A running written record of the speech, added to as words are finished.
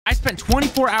I spent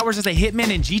 24 hours as a hitman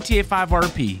in GTA 5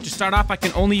 RP. To start off, I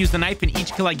can only use the knife, and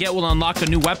each kill I get will unlock a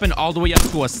new weapon all the way up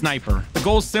to a sniper. The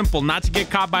goal is simple, not to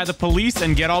get caught by the police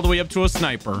and get all the way up to a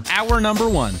sniper. Hour number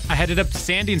 1. I headed up to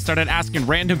Sandy and started asking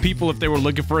random people if they were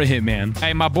looking for a hitman.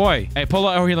 Hey, my boy. Hey, pull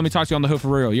up over here. Let me talk to you on the hood for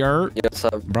real. You hurt? Yeah, what's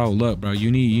up? Bro, look, bro. You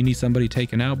need somebody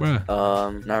taken out, bro.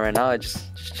 Not right now. I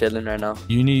just chilling right now.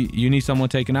 You need someone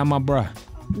taken out, my bro.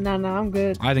 No, I'm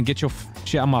good. I didn't get your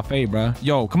shit on my face, bro.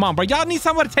 Yo, come on, bro. Y'all need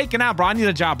someone taken out, bro. I need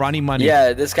a job, bro. I need money.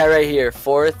 Yeah, this guy right here,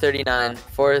 439,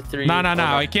 43. No.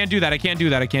 I can't do that. I can't do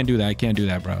that,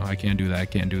 bro. I can't do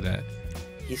that.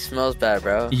 He smells bad,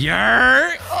 bro.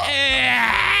 Yeah.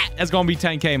 That's gonna be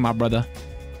 10K, my brother.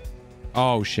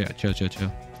 Oh shit. Chill.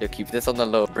 Yo, keep this on the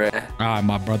low, bruh. All right,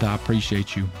 my brother. I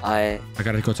appreciate you. I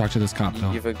gotta go talk to this cop, though.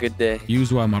 You have a good day. You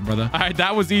as well, my brother. All right,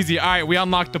 that was easy. All right, we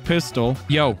unlocked the pistol.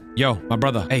 Yo, my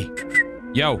brother. Hey,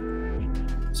 yo.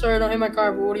 Sorry, don't hit my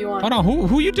car, but what do you want? Hold on,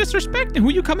 who you disrespecting?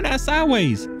 Who you coming at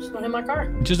sideways? Just don't hit my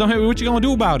car. Just don't hit me. What you gonna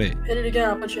do about it? Hit it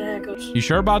again, I'll put you in handcuffs. You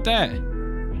sure about that?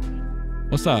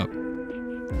 What's up?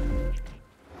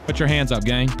 Put your hands up,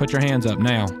 gang. Put your hands up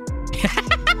now.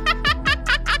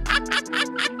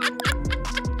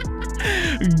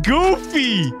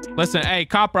 Goofy. Listen, hey,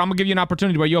 copper, I'm gonna give you an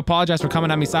opportunity where you apologize for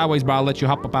coming at me sideways, but I'll let you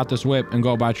hop up out this whip and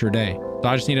go about your day. So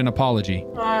I just need an apology.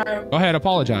 Alright. Go ahead,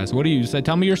 apologize. What do you say?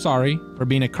 Tell me you're sorry for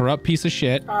being a corrupt piece of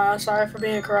shit. Sorry for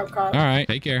being a corrupt cop. All right,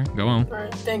 take care. Go on. All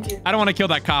right, thank you. I don't want to kill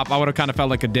that cop. I would have kind of felt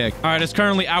like a dick. All right, it's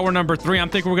currently hour number 3. I'm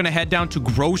thinking we're gonna head down to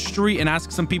Grove Street and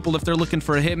ask some people if they're looking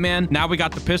for a hitman. Now we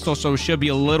got the pistol, so it should be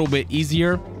a little bit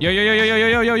easier.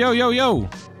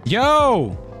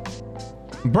 Yo.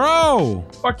 Bro.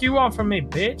 Fuck you want from me,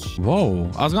 bitch? Whoa.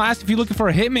 I was gonna ask if you're looking for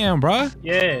a hitman, bro.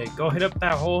 Yeah, go hit up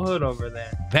that whole hood over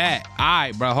there. Bet. All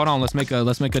right, bro. Hold on. Let's make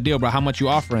a deal, bro. How much you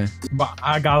offering? But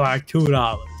I got like $2.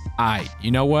 All right. You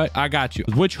know what? I got you.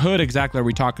 Which hood exactly are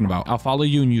we talking about? I'll follow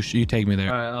you and you take me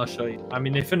there. All right, I'll show you. I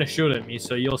mean, they finna shoot at me,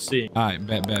 so you'll see. All right.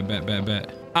 Bet.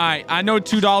 All right. I know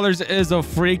 $2 is a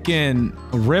freaking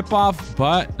ripoff,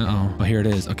 but oh, here it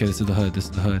is. Okay, this is the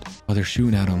hood. Oh, they're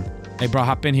shooting at him. Hey, bro,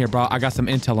 hop in here, bro. I got some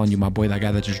intel on you, my boy. That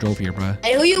guy that just drove here, bro.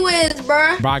 Hey, who you with,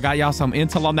 bro? Bro, I got y'all some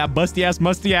intel on that musty ass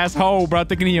hoe, bro.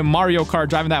 Thinking he in Mario Kart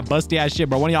driving that busty ass shit,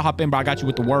 bro. One of y'all hop in, bro. I got you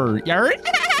with the word. You heard?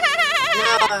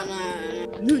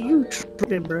 No. You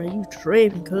tripping, bro. You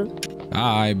tripping, cuz.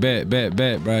 All right, bet,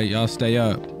 bro. Y'all stay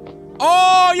up.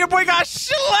 Oh, your boy got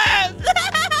slapped.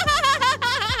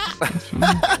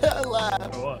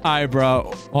 All right,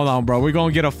 bro. Hold on, bro. We're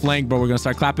gonna get a flank, bro. We're gonna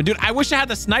start clapping. Dude, I wish I had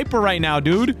the sniper right now,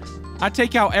 dude. I'd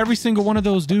take out every single one of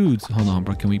those dudes. Hold on,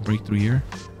 bro. Can we break through here?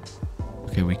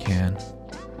 Okay, we can.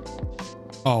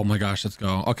 Oh my gosh, let's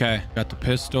go. Okay, got the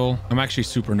pistol. I'm actually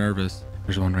super nervous.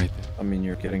 There's one right there. I mean,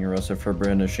 you're getting arrested for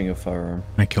brandishing a firearm.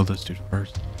 I killed this dude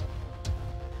first.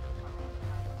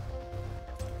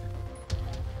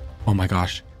 Oh my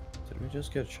gosh. Did we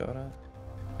just get shot at?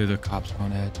 Dude, the cops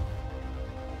on edge.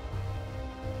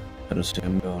 I just see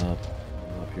him going up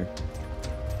here.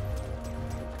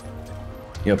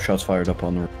 Yep, shots fired up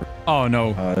on the river. Oh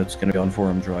no. It's gonna be on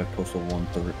Forum Drive, postal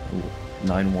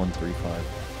 9135.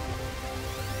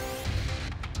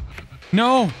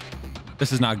 No.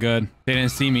 This is not good. They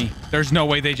didn't see me. There's no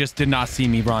way they just did not see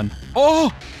me run.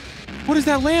 Oh, what is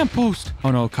that lamppost?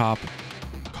 Oh no, cop.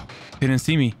 They didn't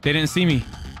see me.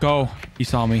 Go. He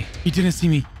saw me. He didn't see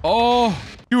me. Oh,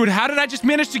 dude, how did I just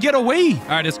manage to get away? All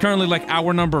right, it's currently like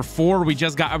hour number 4. We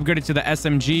just got upgraded to the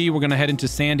SMG. We're gonna head into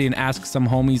Sandy and ask some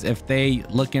homies if they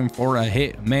looking for a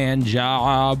hitman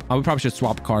job. We probably should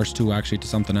swap cars too, actually, to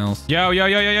something else. Yo.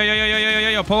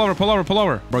 Pull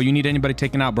over. Bro, you need anybody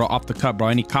taken out, bro? Off the cut, bro.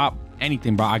 Any cop,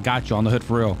 anything, bro. I got you on the hood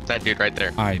for real. That dude right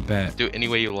there. I bet. Do it any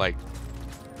way you like.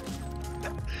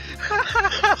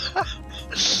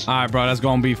 All right, bro. That's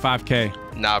gonna be 5K.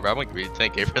 Nah, bro. I'm gonna give you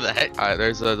 10K for that. All right,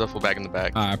 there's a duffel bag in the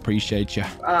back. I appreciate you.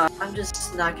 I'm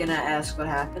just not gonna ask what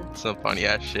happened. Some funny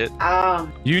ass shit.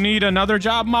 You need another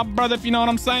job, my brother, if you know what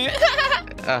I'm saying?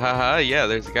 Yeah,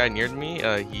 there's a guy near me.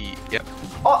 Yep.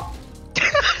 Oh.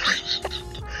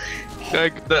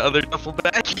 The other duffel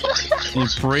bag.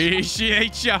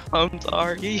 Appreciate ya. I'm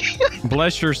sorry.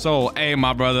 Bless your soul. Hey,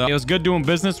 my brother. It was good doing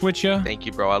business with you. Thank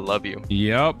you, bro. I love you.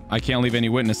 Yep. I can't leave any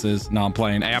witnesses. No, I'm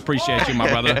playing. Hey, I appreciate you, my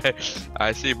brother.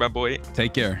 I see you, my boy.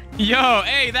 Take care. Yo,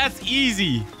 hey, that's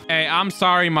easy. Hey, I'm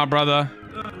sorry, my brother.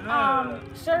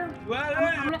 Sir,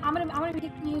 I'm gonna be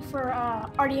taking you for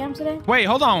RDM today. Wait,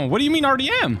 hold on. What do you mean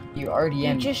RDM? You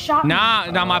RDM. You just shot me.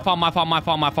 Nah, my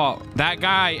fault. That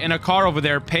guy in a car over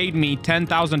there paid me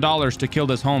 $10,000 to kill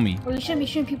this homie. Well, you shouldn't be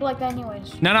shooting people like that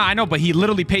anyways. No, I know, but he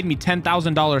literally paid me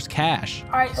 $10,000 cash.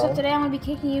 All right, so today I'm gonna be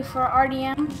taking you for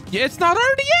RDM. Yeah, it's not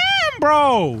RDM, bro.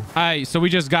 All right, so we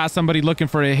just got somebody looking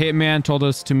for a hitman, told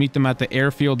us to meet them at the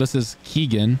airfield. This is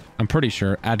Keegan, I'm pretty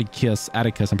sure. Atticus, I'm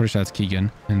pretty sure that's Keegan.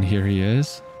 And here he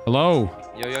is. Hello.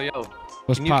 Yo.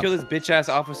 What's Can you kill this bitch ass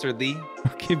Officer Lee?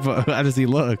 Okay, but how does he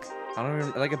look? I don't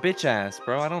remember, like a bitch ass,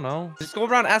 bro. I don't know. Just go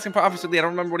around asking for Officer Lee. I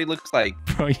don't remember what he looks like.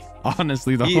 Bro,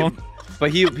 honestly,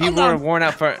 But he wore worn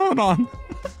out for. Hold on.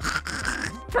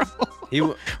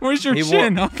 Bro. Where's your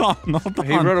chin? Hold on.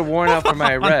 He wrote a warrant out for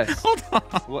my arrest. Hold on.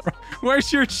 What?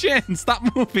 Where's your chin?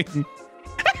 Stop moving.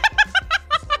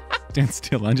 Stand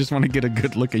still. I just want to get a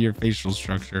good look at your facial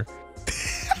structure.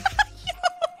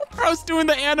 Bro's doing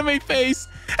the anime face.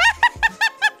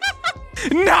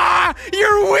 Nah,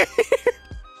 you're weird.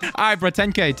 All right, bro.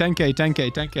 10K.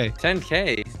 10K. Can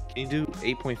you do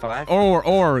 8.5?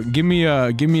 Or give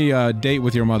me a date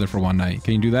with your mother for one night.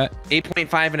 Can you do that?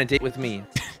 8.5 and a date with me.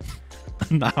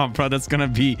 Nah, bro. That's gonna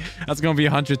be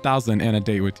 100,000 and a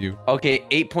date with you. Okay,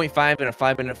 8.5 and a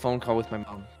 5-minute phone call with my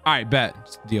mom. All right, bet.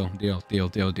 Deal.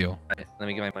 Right, let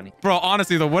me get my money. Bro,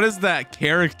 honestly though, what is that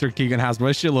character Keegan has? Bro,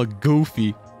 that shit look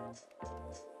goofy.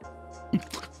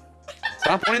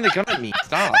 Stop pointing the gun at me.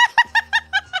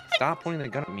 Stop pointing the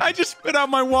gun at me. I just spit out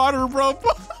my water, bro.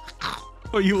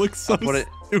 Oh, you look so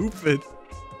stupid.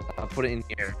 I'll put it in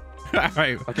here. All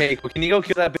right. Okay, well, can you go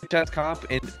kill that bitch ass cop?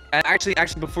 And actually,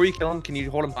 before you kill him, can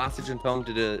you hold him hostage and tell him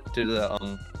to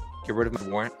get rid of my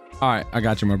warrant? All right, I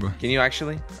got you, my bro. Can you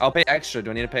actually? I'll pay extra. Do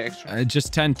I need to pay extra?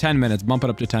 Just 10 minutes. Bump it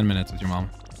up to 10 minutes with your mom.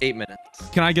 8 minutes.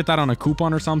 Can I get that on a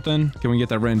coupon or something? Can we get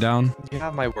that written down? You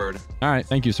have my word. All right,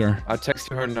 thank you, sir. I'll text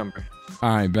you her number.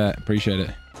 All right, bet. Appreciate it.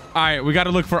 All right, we got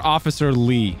to look for Officer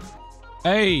Lee.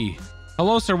 Hey,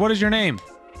 hello, sir. What is your name?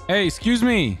 Hey, excuse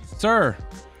me, sir.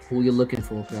 Who you looking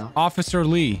for, pal? Officer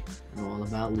Lee. I know all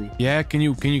about Lee. Yeah, can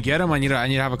you get him? I need to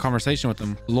have a conversation with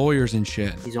him. Lawyers and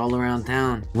shit. He's all around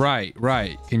town. Right.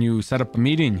 Can you set up a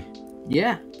meeting?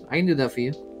 Yeah, I can do that for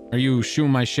you. Are you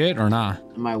shooting my shit or not?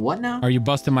 Am I what now? Are you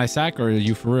busting my sack or are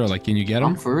you for real? Like, can you get him?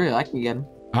 I'm for real. I can get him.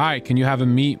 All right, can you have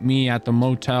him meet me at the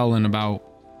motel in about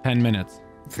 10 minutes?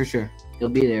 For sure. He'll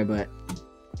be there, but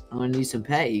I'm gonna need some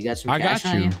pay. You got some cash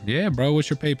I got you. on Yeah, bro. What's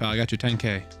your PayPal? I got you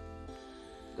 10K.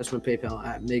 That's my PayPal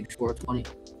at MIG420.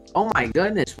 Oh my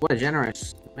goodness, what a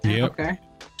generous man. Yep. Okay.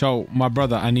 So, my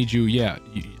brother, I need you. Yeah,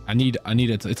 I need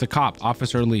it. It's a cop,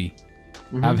 Officer Lee.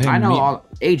 Mhm. Have him I know meet... all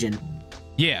agent.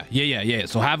 Yeah.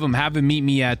 So have him meet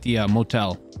me at the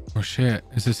motel. Oh shit,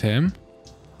 is this him?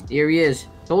 Here he is.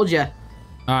 Told ya.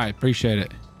 All right, appreciate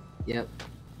it. Yep.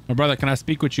 My brother, can I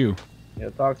speak with you? Yeah,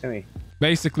 talk to me.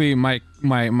 Basically, my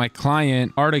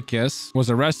client Articus was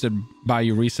arrested by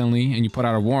you recently, and you put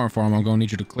out a warrant for him. I'm gonna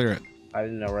need you to clear it. I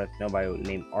didn't arrest nobody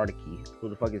named Articky. Who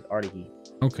the fuck is Articky?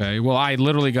 Okay, well, I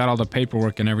literally got all the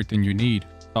paperwork and everything you need.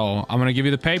 So I'm gonna give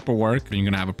you the paperwork, and you're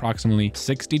gonna have approximately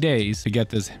 60 days to get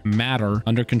this matter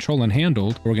under control and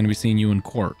handled. We're gonna be seeing you in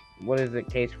court. What is the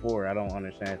case for? I don't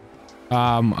understand.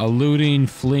 Eluding,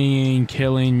 fleeing,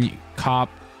 killing, cop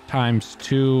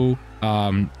 ×2.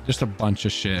 Just a bunch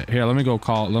of shit. Here, let me go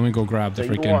grab the So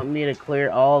freaking... you want me to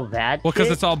clear all that Well, because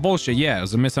shit? it's all bullshit. Yeah, it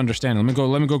was a misunderstanding.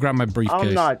 Let me go grab my briefcase.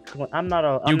 I'm not I'm not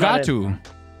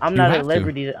not at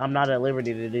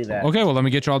liberty to do that. Okay, well, let me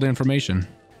get you all the information.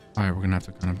 All right, we're gonna have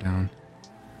to cut him down.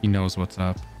 He knows what's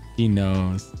up. He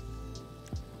knows.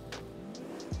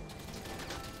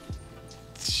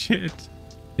 Shit.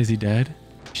 Is he dead?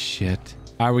 Shit.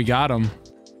 All right, we got him.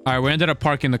 All right, we ended up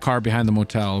parking the car behind the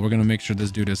motel. We're gonna make sure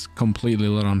this dude is completely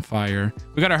lit on fire.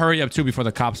 We gotta hurry up too before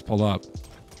the cops pull up.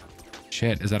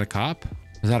 Shit, is that a cop?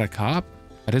 Is that a cop?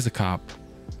 That is a cop.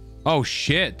 Oh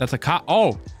shit, that's a cop.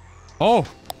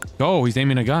 Oh, he's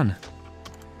aiming a gun.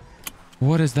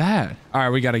 What is that? All right,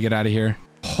 we gotta get out of here.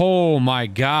 Oh my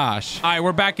gosh. All right,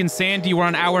 we're back in Sandy. We're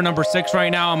on hour number 6 right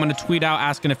now. I'm gonna tweet out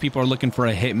asking if people are looking for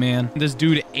a hitman. This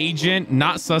dude, agent,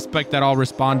 not suspect at all,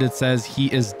 responded, says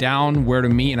he is down where to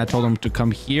meet, and I told him to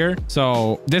come here.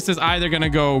 So this is either gonna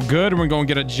go good and we're gonna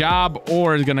get a job,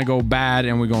 or it's gonna go bad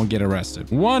and we're gonna get arrested.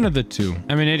 One of the two.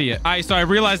 I'm an idiot. All right, so I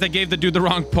realized I gave the dude the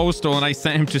wrong postal and I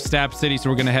sent him to Stab City, so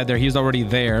we're gonna head there. He's already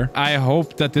there. I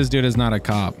hope that this dude is not a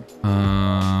cop.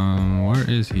 Where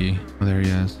is he? Oh, there he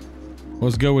is.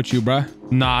 What's good with you, bruh?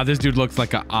 Nah, this dude looks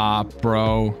like a op,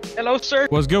 bro. Hello, sir.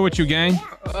 What's good with you, gang?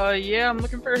 Yeah, I'm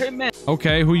looking for a hitman.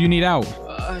 Okay, who you need out?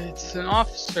 It's an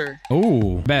officer.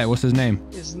 Oh, bet. What's his name?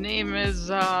 His name is,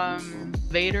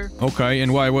 elevator. Okay,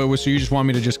 and why? So you just want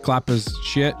me to just clap his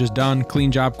shit? Just done?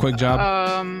 Clean job, quick job?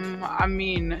 I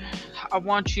mean, I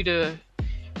want you to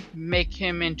make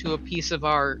him into a piece of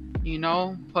art, you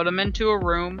know? Put him into a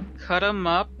room, cut him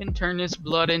up, and turn his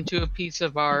blood into a piece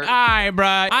of art. Alright,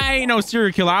 bruh. I ain't no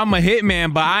serial killer. I'm a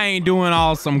hitman, but I ain't doing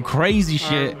all some crazy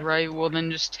shit. Right, well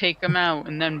then just take him out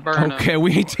and then burn him. Okay,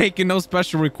 we ain't taking no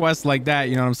special requests like that,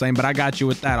 you know what I'm saying? But I got you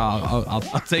with that. I'll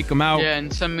take him out. Yeah,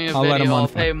 and send me a I'll let him video. I'll on.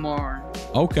 pay more.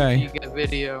 Okay. You get a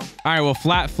video. Alright, well,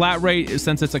 flat rate,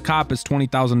 since it's a cop, is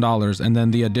 $20,000. And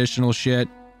then the additional shit,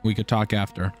 we could talk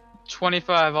after.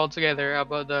 25 altogether. How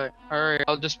about that? All right,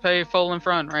 I'll just pay full in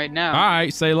front right now. All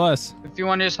right, say less. If you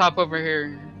want to just hop over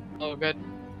here. Oh, good.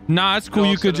 Nah, it's cool.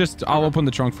 You could just, I'll open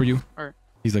the trunk for you. All right.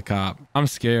 He's a cop. I'm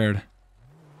scared.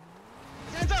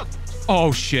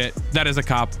 Oh shit, that is a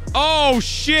cop. Oh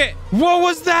shit, what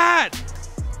was that?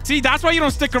 See, that's why you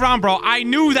don't stick around, bro. I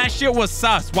knew that shit was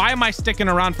sus. Why am I sticking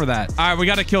around for that? All right, we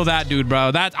gotta kill that dude,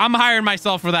 bro. I'm hiring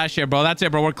myself for that shit, bro. That's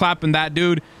it, bro. We're clapping that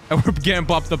dude and we're getting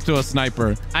bumped up to a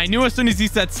sniper. I knew as soon as he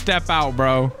said step out,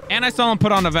 bro. And I saw him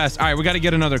put on a vest. All right, we gotta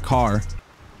get another car.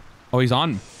 Oh, he's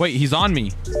on. Wait, he's on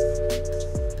me.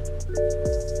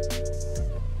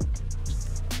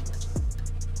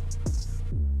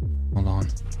 Hold on.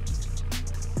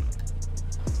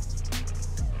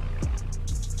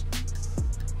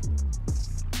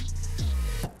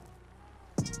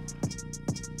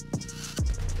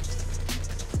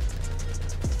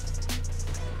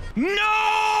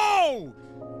 No!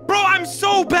 Bro, I'm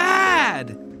so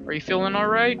bad. Are you feeling all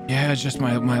right? Yeah, it's just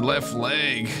my left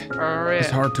leg. All right. It's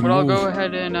hard to but move. I'll go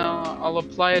ahead and I'll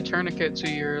apply a tourniquet to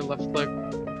your left leg.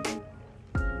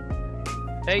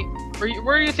 Hey,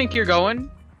 where do you think you're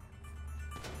going?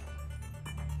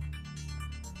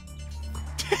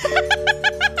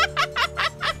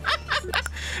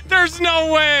 There's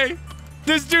no way.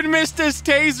 This dude missed his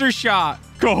taser shot.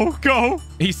 Go.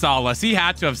 He saw us. He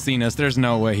had to have seen us. There's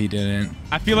no way he didn't.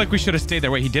 I feel like we should have stayed there.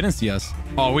 Wait, he didn't see us.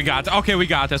 Oh, we got... Okay, we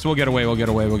got this. We'll get away.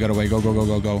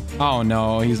 Go. Oh,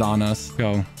 no. He's on us.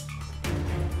 Go.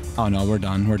 Oh, no. We're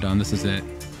done. This is it.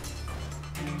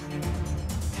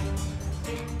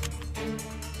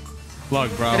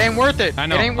 Look, bro. It ain't worth it. I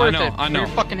know. It ain't worth it. I know. Put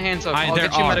your fucking hands up. I'll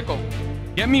get you medical.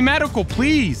 Get me medical,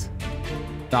 please.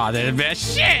 Ah,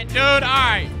 shit, dude. All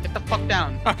right. Get the fuck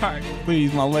down. All right,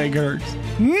 please. My leg hurts.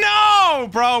 No,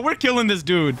 bro. We're killing this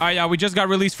dude. All right, yeah, we just got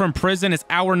released from prison. It's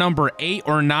hour number 8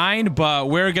 or 9, but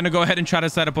we're going to go ahead and try to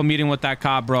set up a meeting with that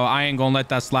cop, bro. I ain't going to let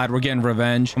that slide. We're getting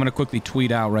revenge. I'm going to quickly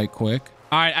tweet out right quick.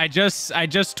 All right, I just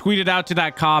tweeted out to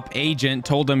that cop agent,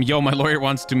 told him, yo, my lawyer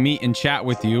wants to meet and chat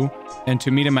with you and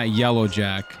to meet him at Yellow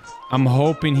Jack. I'm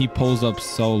hoping he pulls up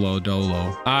solo dolo.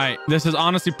 All right, this is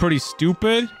honestly pretty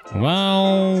stupid.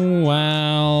 Well.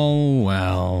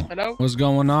 Hello? What's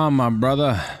going on, my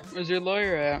brother? Where's your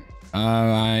lawyer at?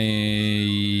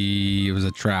 It was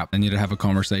a trap. I need to have a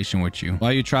conversation with you.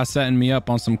 Why you try setting me up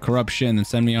on some corrupt shit and then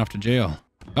send me off to jail?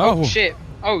 Oh shit.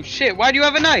 Why do you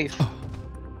have a knife?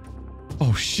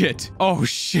 Oh shit.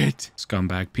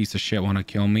 Scumbag piece of shit want to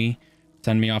kill me,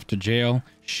 send me off to jail,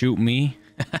 shoot me.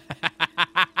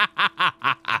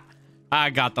 I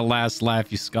got the last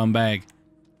laugh, you scumbag.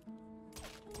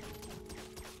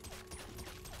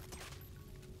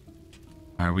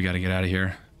 All right, we got to get out of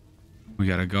here. We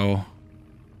got to go.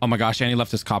 Oh my gosh, Annie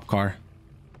left his cop car.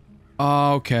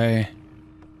 Okay.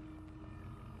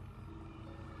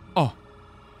 Oh.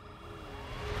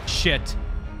 Shit.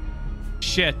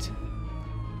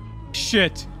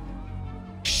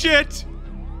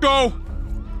 Go.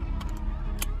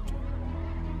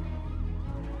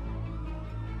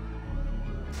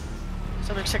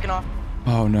 Something's checking off.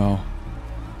 Oh no.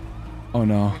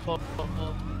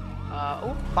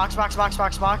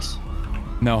 Box.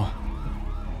 No.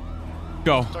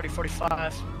 Go.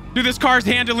 3045. Dude, this car's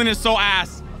handling is so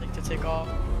ass. I think to take off.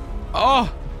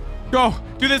 Oh, go.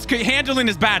 Dude, this handling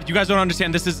is bad. You guys don't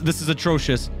understand. This is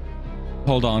atrocious.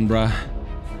 Hold on, bruh.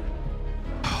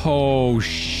 Oh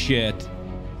shit.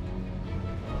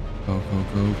 Go.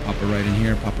 Pop it right in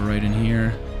here. Hold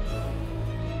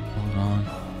on.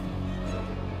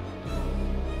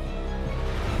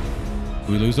 Did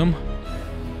we lose him?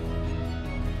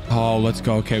 Oh, let's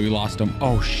go. Okay, we lost him.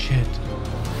 Oh shit.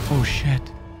 Oh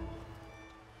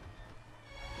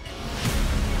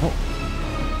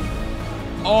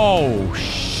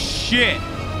shit.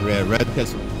 Red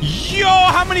pistol. Yo,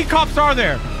 how many cops are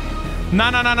there? No.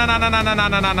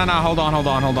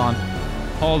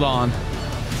 Hold on.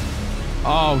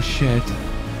 Oh shit.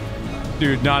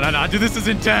 Dude, no. Dude, this is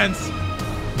intense.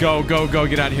 Go.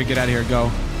 Get out of here.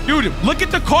 Go. Dude, look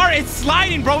at the car. It's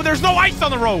sliding, bro. There's no ice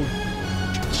on the road.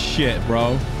 Shit,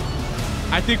 bro.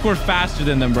 I think we're faster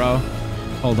than them, bro.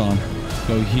 Hold on.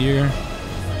 Go here.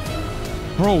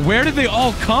 Bro, where did they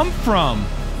all come from?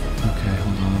 Okay,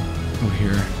 hold on. Go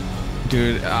here.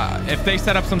 Dude, if they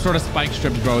set up some sort of spike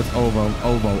strips, bro, it's ovo.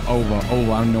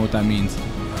 I don't know what that means.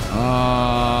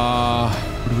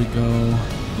 Where do we go?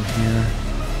 Go here.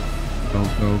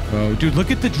 Go. Dude,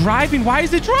 look at the driving. Why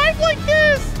is it drive like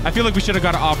this? I feel like we should have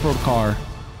got an off-road car.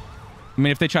 I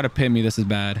mean, if they try to pit me, this is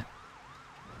bad.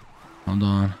 Hold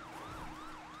on.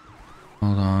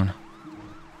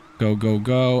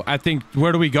 Go. I think,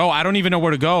 where do we go? I don't even know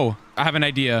where to go. I have an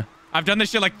idea. I've done this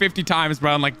shit like 50 times,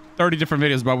 bro, in like 30 different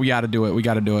videos, bro. We gotta do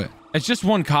it. It's just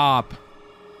one cop.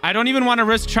 I don't even want to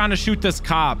risk trying to shoot this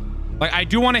cop. Like, I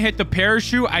do want to hit the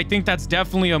parachute. I think that's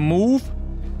definitely a move.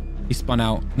 He spun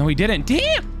out. No, he didn't.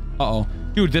 Damn. Uh-oh.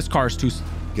 Dude, this car is too...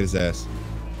 Get his ass.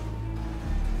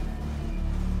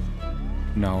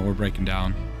 No, we're breaking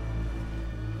down.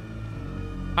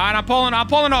 All right, I'm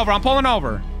pulling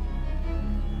over.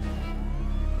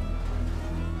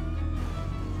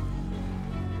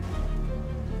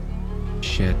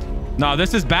 Shit. No,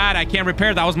 this is bad. I can't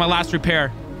repair. That was my last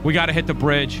repair. We got to hit the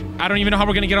bridge. I don't even know how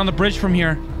we're going to get on the bridge from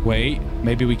here. Wait,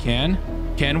 maybe we can.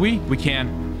 Can we? We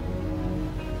can.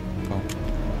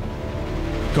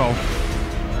 Go.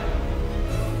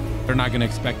 They're not going to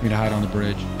expect me to hide on the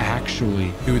bridge.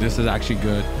 Actually. Dude, this is actually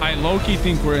good. I low-key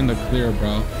think we're in the clear,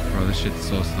 bro. Bro, this shit's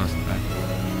so suspect.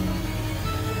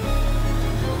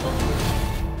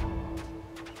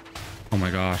 Oh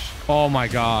my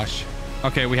gosh.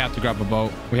 Okay, we have to grab a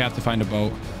boat. We have to find a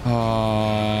boat.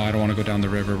 I don't want to go down the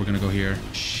river. We're going to go here.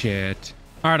 Shit.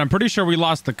 All right, I'm pretty sure we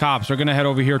lost the cops. We're going to head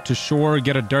over here to shore,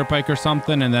 get a dirt bike or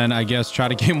something, and then I guess try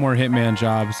to get more Hitman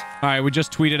jobs. All right, we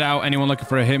just tweeted out, anyone looking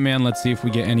for a Hitman? Let's see if we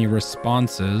get any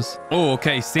responses. Oh,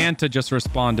 okay. Santa just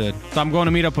responded. So I'm going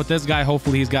to meet up with this guy.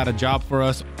 Hopefully he's got a job for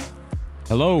us.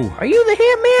 Hello. Are you the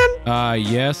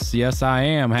Hitman? Yes, I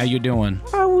am. How you doing?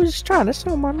 I was trying to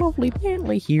sell my lovely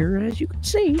Bentley here. As you can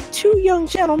see, two young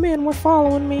gentlemen were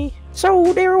following me.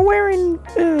 So they were wearing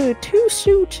two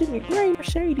suits in a gray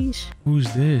Mercedes.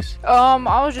 Who's this? I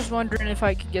was just wondering if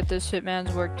I could get this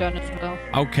Hitman's work done as well.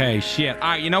 Okay, shit.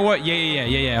 All right, you know what?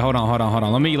 Yeah. Hold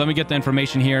on. Let me get the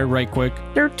information here right quick.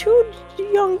 They're two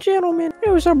young gentlemen. It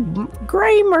was a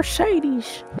gray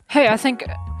Mercedes. Hey, I think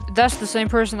that's the same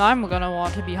person I'm gonna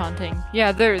want to be hunting.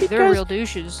 Yeah, they're real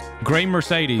douches. Gray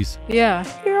Mercedes. Yeah.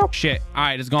 Shit. All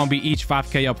right, it's gonna be each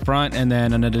 5K up front and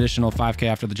then an additional 5K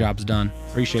after the job's done.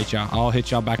 Appreciate y'all. I'll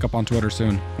hit y'all back up on Twitter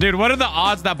soon. Dude, what are the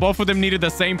odds that both of them needed the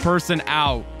same person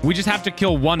out? We just have to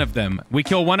kill one of them. We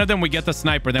kill one of them, we get the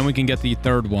sniper, then we can get the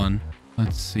third one.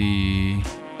 Let's see.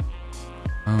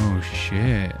 Oh,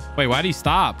 shit. Wait, why'd he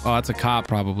stop? Oh, that's a cop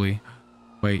probably.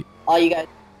 Wait. All you guys.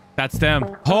 That's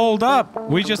them. Hold up.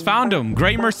 We just found them.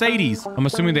 Gray Mercedes. I'm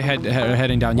assuming they're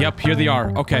heading down. Yep, here they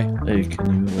are. Okay. Hey,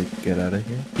 can you, like, get out of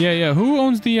here? Yeah. Who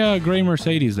owns the gray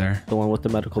Mercedes there? The one with the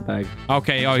medical bag.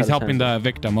 Okay. Oh, he's helping the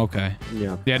victim. Okay.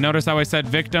 Yeah. Notice how I said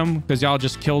victim? Because y'all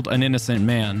just killed an innocent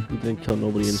man. You didn't kill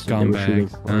nobody innocent. Scumbag.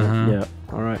 Yeah.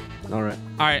 All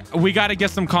right. We got to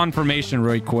get some confirmation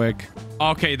really quick.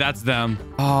 Okay, that's them.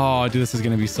 Oh, dude, this is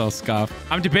going to be so scuffed.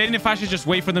 I'm debating if I should just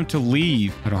wait for them to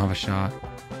leave. I don't have a shot.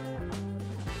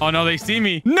 Oh, no, they see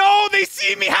me. No, they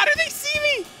see me. How did they see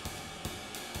me?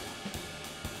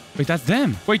 Wait, that's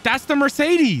them. Wait, that's the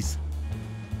Mercedes.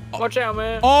 Watch out,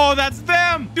 man. Oh, that's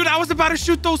them. Dude, I was about to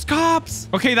shoot those cops.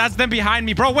 Okay, that's them behind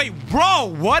me. Bro, wait,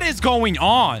 bro, what is going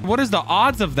on? What is the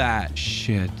odds of that?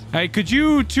 Shit. Hey, could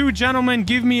you two gentlemen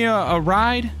give me a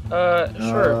ride?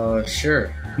 Sure.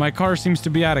 Sure. My car seems to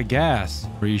be out of gas.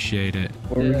 Appreciate it.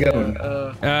 Where are we going?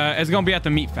 It's gonna be at the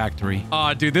meat factory.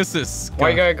 Oh, dude, this is... Why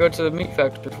you gotta go to the meat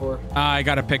factory for? I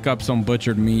gotta pick up some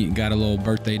butchered meat. Got a little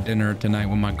birthday dinner tonight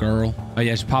with my girl. Oh,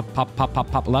 yeah, just pop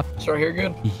left. It's right here,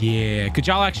 good? Yeah. Could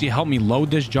y'all actually help me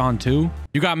load this, John, too?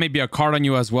 You got maybe a card on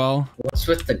you as well? What's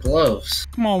with the gloves?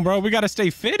 Come on, bro. We gotta stay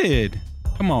fitted.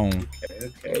 Come on.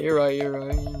 Okay, you're right.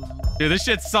 Dude, this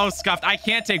shit's so scuffed. I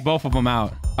can't take both of them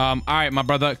out. All right, my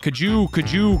brother. Could you,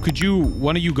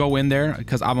 one of you go in there?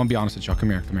 Because I'm gonna be honest with y'all.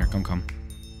 Come here. Come.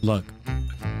 Look,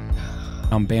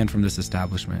 I'm banned from this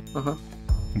establishment.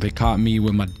 They caught me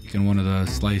with my dick in one of the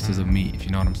slices of meat, if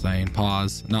you know what I'm saying.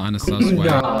 Pause. Not in a sus way.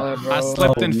 I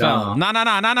slipped and fell.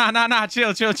 Nah.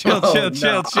 Chill.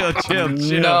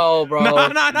 No, bro.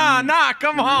 Nah.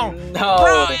 Come on.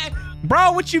 No.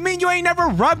 Bro, what you mean you ain't never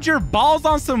rubbed your balls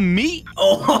on some meat?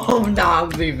 Oh, nah, I'm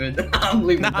leaving. Dog.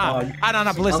 I don't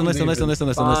know. Listen.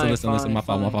 My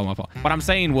fault. What I'm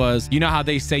saying was, you know how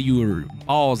they say your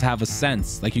balls have a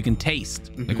sense, like you can taste,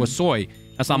 like with soy.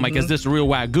 That's why I'm like, is this real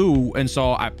Wagyu? And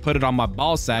so I put it on my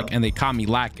ball sack and they caught me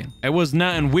lacking. It was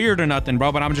nothing weird or nothing,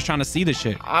 bro, but I'm just trying to see the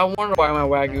shit. I wonder why my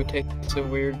Wagyu tastes so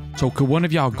weird. So could one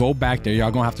of y'all go back there? Y'all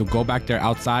gonna have to go back there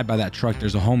outside by that truck.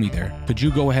 There's a homie there. Could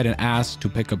you go ahead and ask to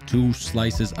pick up 2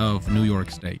 slices of New York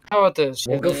steak? How about this?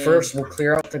 We'll go first. We'll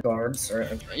clear out the guards.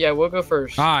 Right? Yeah, we'll go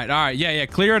first. All right. Yeah.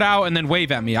 Clear it out and then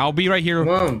wave at me. I'll be right here.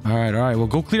 Come on. All right. Well,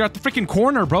 go clear out the freaking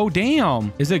corner, bro.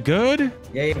 Damn. Is it good?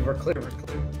 Yeah, we're clear. We're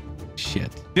clear.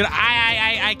 Shit. Dude,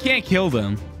 I can't kill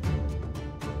them.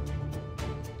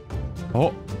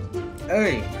 Oh.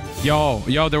 Hey.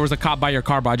 Yo, there was a cop by your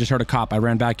car, bro. I just heard a cop. I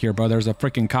ran back here, bro. There's a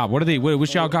freaking cop. What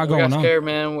y'all got going on? Scared,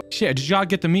 man. Shit, did y'all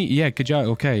get to meet? Yeah, could y'all?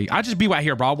 Okay. I just be right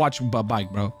here, bro. I'll watch a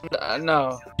bike, bro.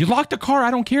 No. You locked the car.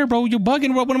 I don't care, bro. You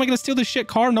bugging, bro. When am I gonna steal this shit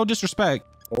car? No disrespect.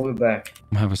 We'll be back.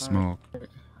 I'm gonna have a smoke.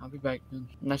 I'll be back, man.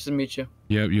 Nice to meet you.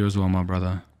 Yep, you as well, my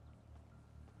brother.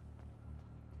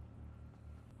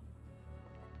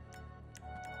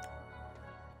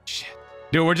 Shit.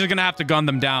 Dude, we're just gonna have to gun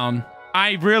them down.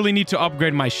 I really need to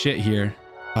upgrade my shit here.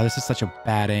 Oh, this is such a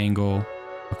bad angle.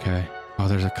 Okay. Oh,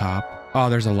 there's a cop. Oh,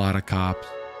 there's a lot of cops.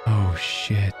 Oh,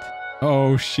 shit.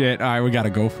 Oh, shit. All right, we gotta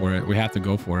go for it. We have to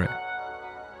go for it.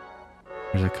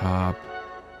 There's a cop.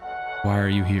 Why are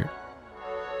you here?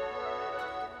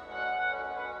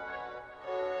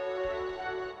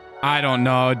 I don't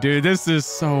know, dude. This is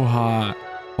so hot.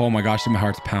 Oh my gosh, my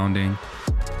heart's pounding.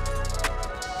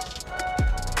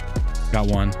 Got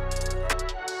one.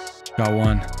 Got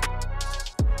one.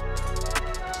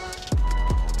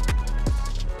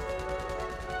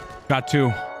 Got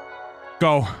 2.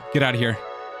 Go. Get out of here.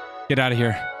 Get out of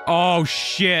here. Oh,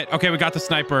 shit. Okay, we got the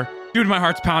sniper. Dude, my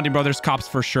heart's pounding, bro. There's cops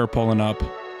for sure pulling up.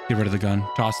 Get rid of the gun.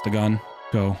 Toss the gun.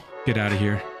 Go. Get out of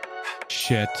here.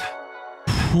 Shit.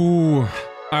 Ooh. All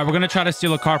right, we're going to try to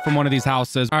steal a car from one of these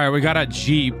houses. All right, we got a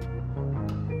Jeep.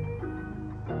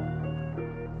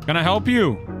 Can I help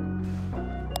you?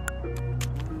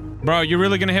 Bro, you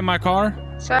really gonna hit my car?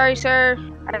 Sorry, sir.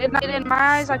 I did not get in my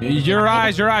eyes. Your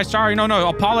eyes. Sorry. No.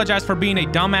 Apologize for being a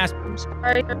dumbass. I'm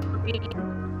sorry.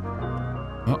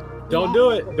 Don't do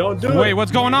it. Don't do it. Wait,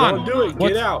 what's going on? Don't do it.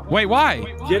 Get out. Wait, why?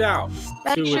 Get out.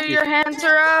 Make sure your hands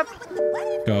are up.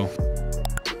 Go.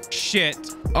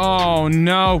 Shit. Oh,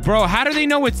 no. Bro, how do they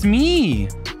know it's me?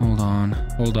 Hold on.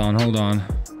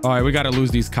 All right, we gotta lose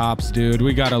these cops, dude.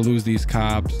 We gotta lose these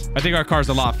cops. I think our car's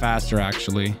a lot faster,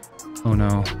 actually. Oh,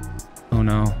 no.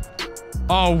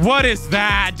 Oh, what is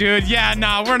that, dude? Yeah,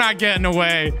 nah, we're not getting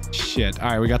away. Shit. All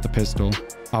right, we got the pistol.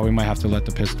 Oh, we might have to let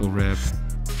the pistol rip.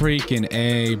 Freaking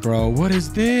A, bro. What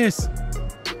is this?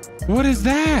 What is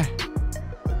that?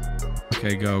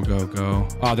 Okay, go.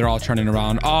 Oh, they're all turning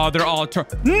around. Oh, they're all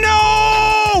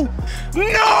No!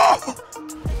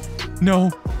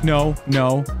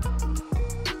 No!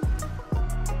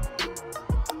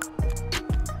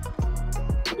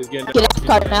 Get out the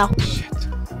car now. Shit.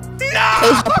 No!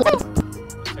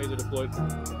 Taser deployed.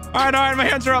 All right. My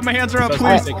hands are up,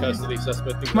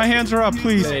 please. My hands are up,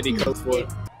 please.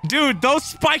 Dude, those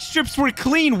spike strips were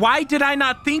clean. Why did I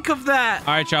not think of that?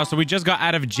 All right, y'all. So we just got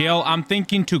out of jail. I'm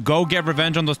thinking to go get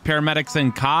revenge on those paramedics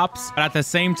and cops. But at the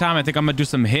same time, I think I'm gonna do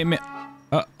some hitman.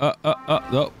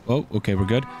 Oh, okay, we're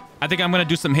good. I think I'm gonna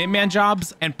do some hitman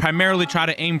jobs and primarily try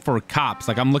to aim for cops.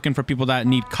 Like, I'm looking for people that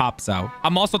need cops out.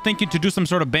 I'm also thinking to do some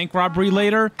sort of bank robbery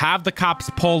later, have the cops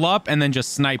pull up and then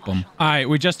just snipe them. All right,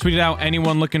 we just tweeted out,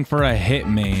 anyone looking for a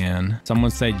hitman?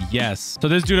 Someone said yes. So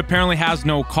this dude apparently has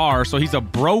no car, so he's a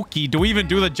brokey. Do we even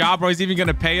do the job, bro? He's even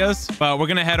gonna pay us? But we're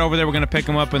gonna head over there. We're gonna pick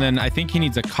him up, and then I think he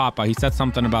needs a cop out. He said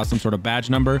something about some sort of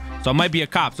badge number, so it might be a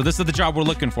cop. So this is the job we're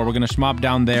looking for. We're gonna schmob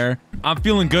down there. I'm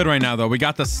feeling good right now, though. We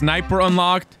got the sniper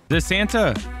unlocked. Is this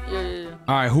Santa? Yeah.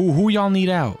 All right, who y'all need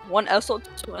out? 1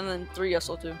 SO2 and then 3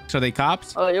 SO2. So they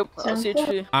cops? Oh, yep.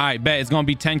 CHP. All right, bet. It's gonna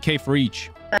be 10K for each.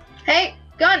 Hey,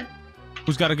 gun!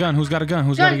 Who's got a gun?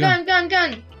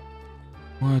 Gun!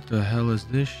 What the hell is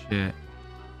this shit?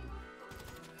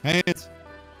 Hands.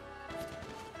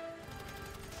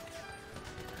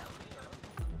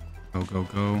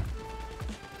 Go.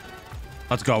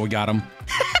 Let's go. We got him.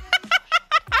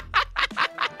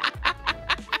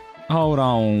 Hold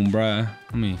on, bruh.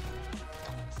 Let me.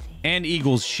 And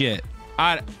Eagles shit.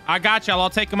 I got y'all. I'll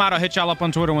take them out. I'll hit y'all up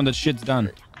on Twitter when the shit's done.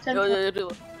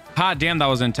 Hot damn, that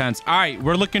was intense. All right,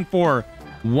 we're looking for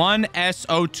 1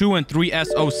 SO2 and 3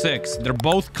 SO6. They're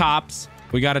both cops.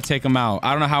 We got to take them out.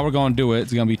 I don't know how we're going to do it.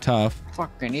 It's going to be tough.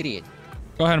 Fucking idiot.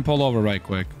 Go ahead and pull over right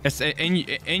quick. It's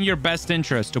in your best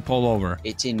interest to pull over.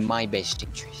 It's in my best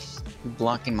interest. You're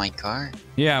blocking my car?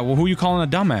 Yeah, well, who you calling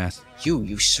a dumbass?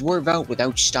 You swerve out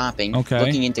without stopping, Okay.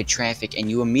 looking into traffic, and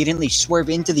you immediately swerve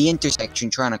into the intersection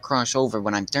trying to cross over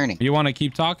when I'm turning. You want to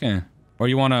keep talking? Or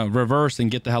you want to reverse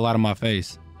and get the hell out of my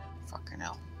face? Fucking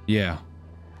hell. Yeah.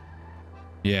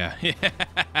 Yeah.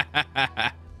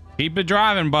 Keep it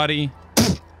driving, buddy.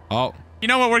 Oh. You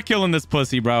know what? We're killing this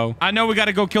pussy, bro. I know we got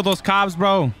to go kill those cops,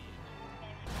 bro.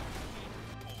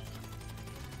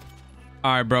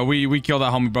 All right, bro. We killed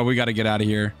that homie, bro. We got to get out of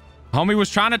here. Homie was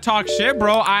trying to talk shit,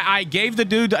 bro. I gave the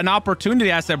dude an opportunity.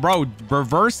 I said, bro,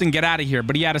 reverse and get out of here.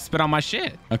 But he had to spit on my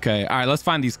shit. Okay. All right. Let's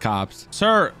find these cops.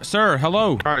 Sir,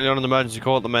 hello. Currently on an emergency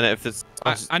call at the minute. If it's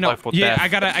I know. Yeah, I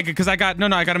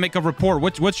gotta make a report.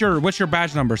 What's your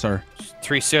badge number, sir?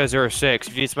 3006.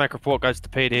 If you need to make a report, go to the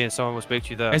PD and someone will speak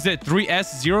to you there. Is it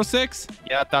 3S06?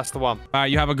 Yeah, that's the one. All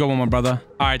right. You have a good one, my brother.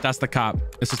 All right. That's the cop.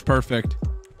 This is perfect.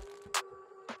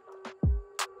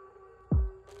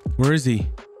 Where is he?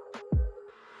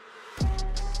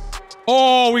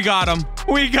 Oh, we got him.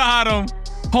 We got him.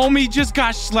 Homie just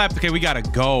got schlepped. Okay, we gotta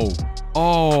go.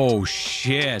 Oh,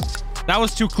 shit. That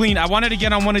was too clean. I wanted to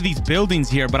get on one of these buildings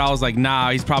here, but I was like,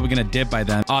 nah, he's probably gonna dip by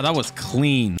then. Oh, that was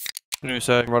clean.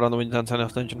 So, right on the window, turn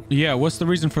off the engine. Yeah, what's the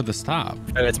reason for the stop?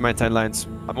 Let's maintain lanes.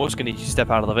 I'm also going to need you to step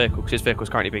out of the vehicle because this vehicle is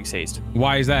currently being seized.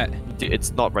 Why is that?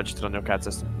 It's not registered on your CAD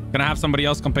system. Can I have somebody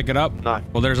else come pick it up? No.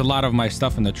 Well, there's a lot of my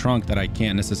stuff in the trunk that I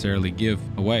can't necessarily give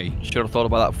away. Should have thought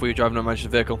about that before you driving an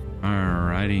emergency vehicle.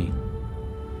 Alrighty.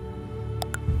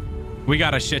 We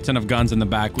got a shit ton of guns in the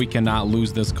back. We cannot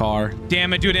lose this car.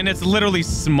 Damn it, dude. And it's literally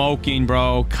smoking,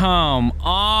 bro. Come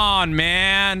on,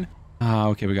 man. Oh,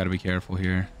 okay. We got to be careful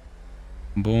here.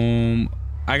 Boom.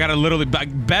 I got to literally...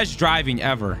 Best driving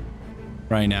ever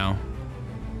right now.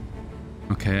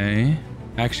 Okay.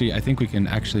 Actually, I think we can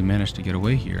actually manage to get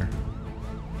away here.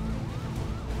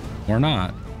 Or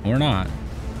not. Or not.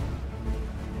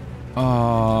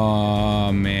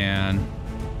 Oh, man.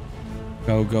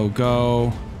 Go, go,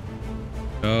 go.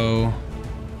 Go.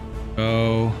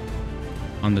 Go.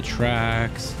 On the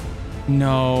tracks.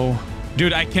 No.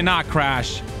 Dude, I cannot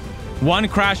crash. One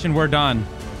crash and we're done.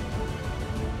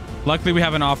 Luckily, we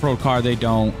have an off-road car. They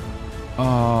don't.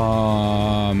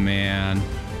 Oh, man.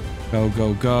 Go,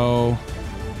 go, go.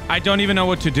 I don't even know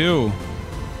what to do.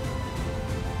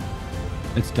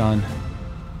 It's done.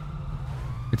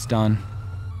 It's done.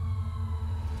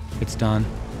 It's done.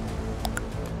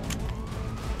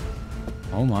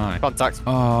 Oh, my. Contact.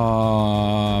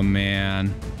 Oh,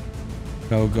 man.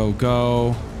 Go, go,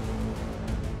 go.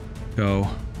 Go.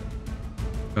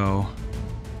 Go.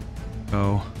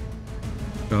 Go.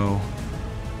 Go.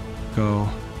 Go.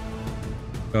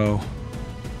 Go.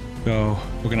 Go.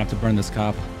 We're gonna have to burn this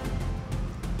cop.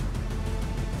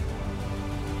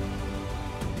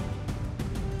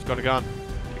 He's got a gun.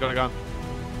 He's got a gun.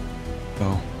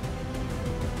 Go.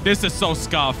 This is so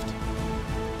scuffed.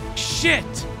 Shit!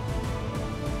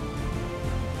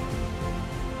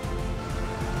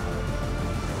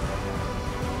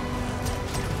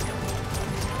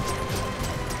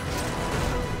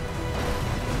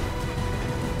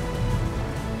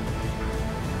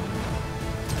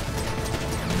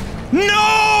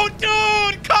 No,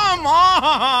 dude, come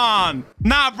on.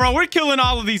 Nah, bro, we're killing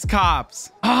all of these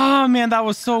cops. Oh, man, that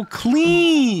was so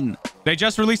clean. They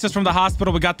just released us from the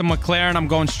hospital. We got the McLaren. I'm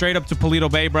going straight up to Paleto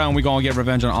Bay, bro, and we're going to get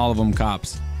revenge on all of them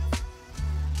cops.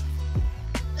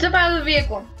 Step out of the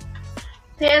vehicle.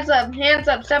 Hands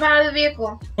up, step out of the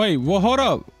vehicle. Wait, well, hold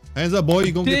up. Hands up, boy,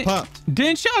 you gonna get popped.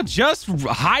 Didn't y'all just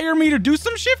hire me to do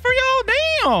some shit for y'all?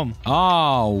 Damn.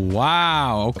 Oh,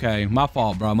 wow. Okay, my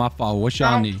fault, bro. My fault. What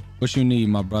y'all need? What you need,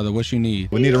 my brother? What you need?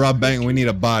 We need a rob bank and we need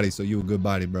a body, so you a good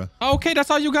body, bro. Okay,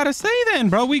 that's all you gotta say then,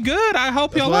 bro. We good. I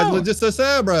help y'all out. That's just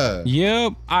said, bro.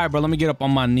 Yep. All right, bro. Let me get up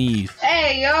on my knees.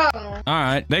 Hey, yo. All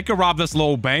right. They could rob this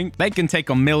little bank. They can take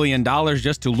 $1 million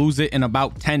just to lose it in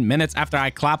about 10 minutes after I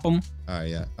clap them. All right,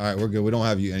 yeah. All right, we're good. We don't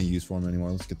have any use for them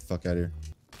anymore. Let's get the fuck out of here.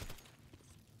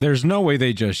 There's no way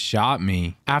they just shot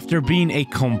me. After being a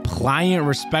compliant,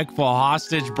 respectful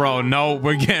hostage, bro. No,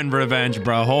 we're getting revenge,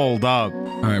 bro. Hold up.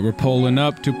 All right, we're pulling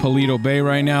up to Paleto Bay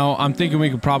right now. I'm thinking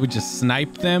we could probably just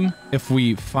snipe them if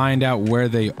we find out where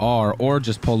they are, or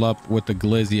just pull up with the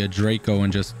Glizzy, a Draco,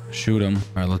 and just shoot them.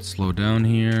 All right, let's slow down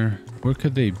here. Where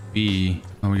could they be?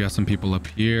 Oh, we got some people up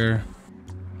here.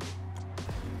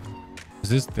 Is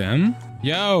this them?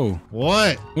 Yo.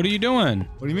 What? What are you doing?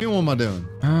 What do you mean, what am I doing?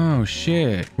 Oh,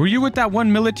 shit. Were you with that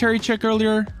one military chick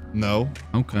earlier? No.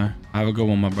 Okay. Have a good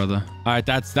one, my brother. All right,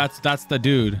 that's the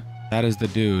dude. That is the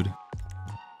dude.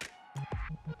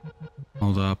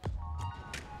 Hold up.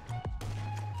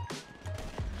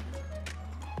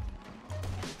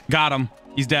 Got him.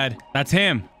 He's dead. That's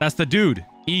him. That's the dude.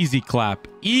 Easy clap.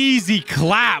 Easy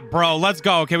clap, bro. Let's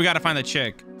go. Okay, we got to find the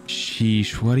chick.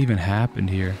 Sheesh, what even happened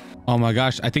here? Oh my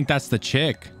gosh, I think that's the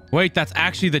chick. Wait, that's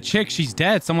actually the chick. She's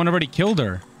dead. Someone already killed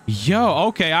her. Yo,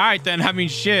 okay, all right then. I mean,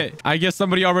 shit. I guess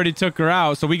somebody already took her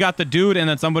out. So we got the dude and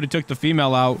then somebody took the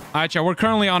female out. All right, y'all. We're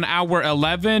currently on hour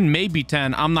 11, maybe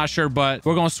 10. I'm not sure, but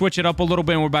we're going to switch it up a little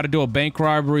bit and we're about to do a bank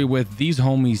robbery with these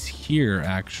homies here,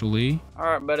 actually. All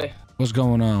right, buddy. What's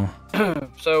going on?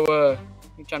 So,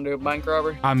 you trying to do a bank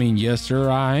robbery? I mean, yes, sir,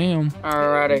 I am.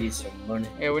 Alrighty. We need some money.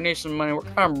 Yeah, we need some money. We're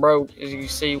kind of broke, as you can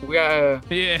see. We got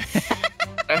yeah.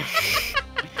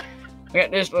 We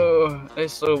got this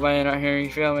little van right here. You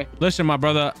feel me? Listen, my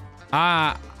brother,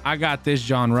 I got this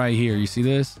John right here. You see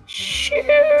this? Shoot,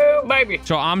 baby.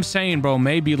 So I'm saying, bro,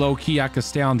 maybe low key I could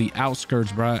stay on the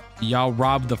outskirts, bro. Y'all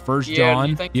rob the first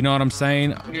John. You know what I'm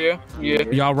saying? Yeah.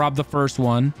 Y'all rob the first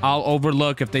one. I'll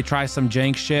overlook if they try some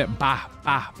jank shit. Bah.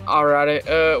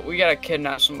 Alrighty. We gotta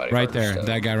kidnap somebody. Right first, there. so.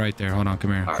 That guy right there. Hold on.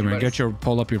 Come here. All Come right, here. buddy.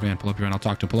 Pull up your van. I'll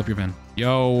talk to him. Pull up your van.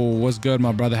 Yo, what's good,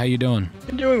 my brother? How you doing?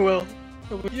 I'm doing well.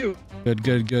 How about you? Good.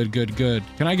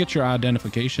 Can I get your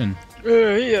identification?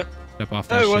 Yeah. Step off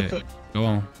that what shit. the? Go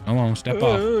on. Step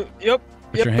off. Yep.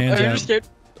 Put your hands I out. understand.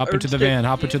 Hop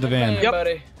into the van.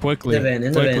 Yep. Quickly. In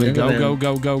the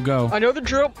van. Go. I know the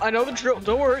drill.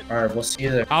 Don't worry. All right, we'll see you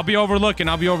there. I'll be overlooking.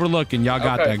 Y'all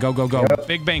got Okay. that. Go.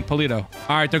 Big bank, Polito.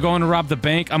 All right, they're going to rob the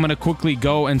bank. I'm going to quickly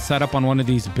go and set up on one of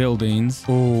these buildings.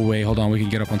 Oh, wait, hold on. We can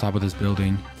get up on top of this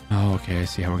building. Oh, okay. I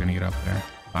see how we're going to get up there.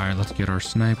 All right, let's get our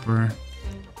sniper.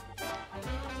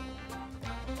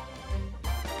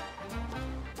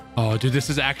 Oh, dude, this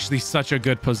is actually such a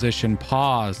good position.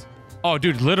 Pause. Oh,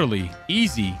 dude, literally.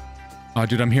 Easy. Oh,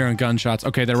 dude, I'm hearing gunshots.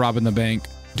 Okay, they're robbing the bank.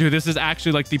 Dude, this is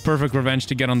actually like the perfect revenge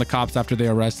to get on the cops after they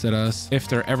arrested us. If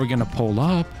they're ever gonna pull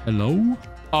up. Hello?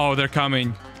 Oh, they're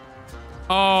coming.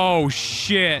 Oh,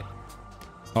 shit.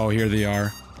 Oh, here they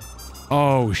are.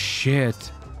 Oh,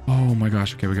 shit. Oh, my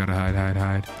gosh. Okay, we gotta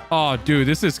hide. Oh, dude,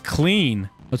 this is clean.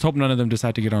 Let's hope none of them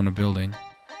decide to get on the building.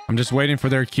 I'm just waiting for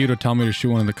their cue to tell me to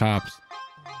shoot one of the cops.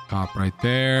 Cop right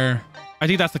there. I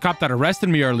think that's the cop that arrested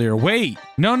me earlier. Wait.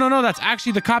 No. That's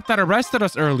actually the cop that arrested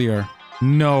us earlier.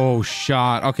 No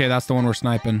shot. Okay, that's the one we're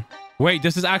sniping. Wait,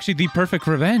 this is actually the perfect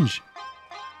revenge.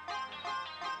 All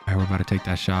right, we're about to take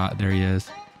that shot. There he is.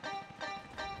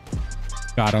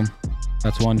 Got him.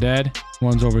 That's one dead.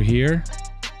 One's over here.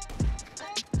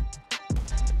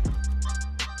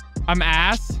 I'm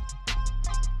ass.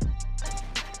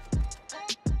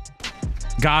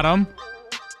 Got him.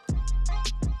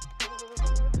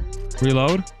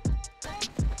 Reload.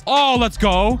 Oh, let's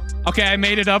go. Okay, I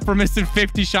made it up for missing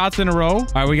 50 shots in a row. All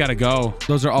right, we gotta go.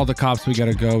 Those are all the cops. We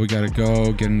gotta go. Get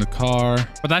in the car.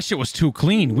 But that shit was too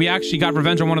clean. We actually got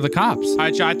revenge on one of the cops. All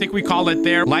right, y'all, I think we call it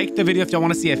there. Like the video if y'all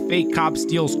want to see a fake cop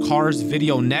steals cars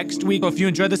video next week. So if you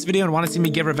enjoyed this video and want to see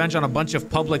me get revenge on a bunch of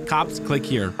public cops, click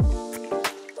here.